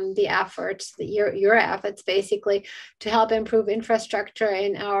the efforts, your efforts basically, to help improve infrastructure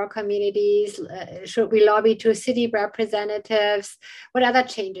in our communities? Should we lobby to city representatives? What other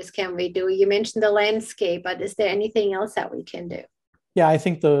changes can we do? You mentioned the landscape, but is there anything else that we can do? Yeah, I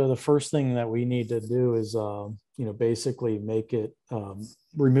think the first thing that we need to do is, basically make it,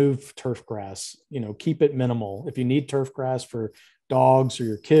 remove turf grass, keep it minimal. If you need turf grass for dogs or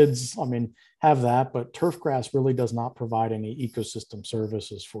your kids, have that, but turf grass really does not provide any ecosystem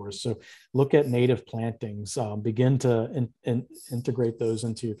services for us. So look at native plantings, begin to integrate those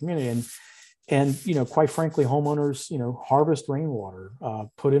into your community. And quite frankly, homeowners, harvest rainwater,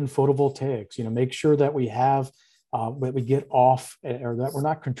 put in photovoltaics, make sure that we have, that we get off, or that we're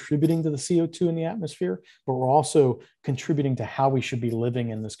not contributing to the CO2 in the atmosphere, but we're also contributing to how we should be living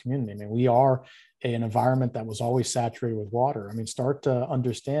in this community. We are an environment that was always saturated with water. Start to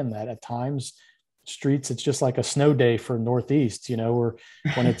understand that at times, streets, it's just like a snow day for Northeast, or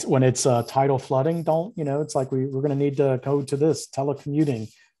when it's tidal flooding, it's like we're going to need to go to this telecommuting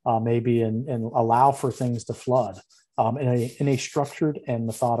maybe and allow for things to flood. in a structured and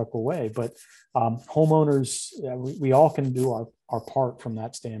methodical way. But homeowners, we all can do our part from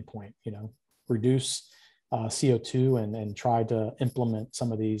that standpoint, reduce CO2 and try to implement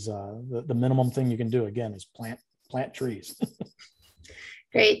some of these. The minimum thing you can do, again, is plant trees.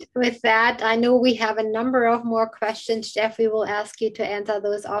 Great. With that, I know we have a number of more questions. Jeffrey will ask you to answer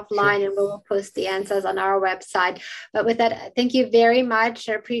those offline, sure, and we will post the answers on our website. But with that, thank you very much.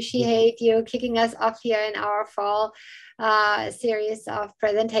 I appreciate you kicking us off here in our fall series of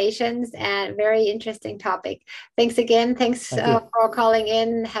presentations, and very interesting topic. Thanks again. Thanks for calling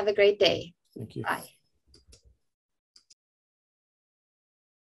in. Have a great day. Thank you. Bye.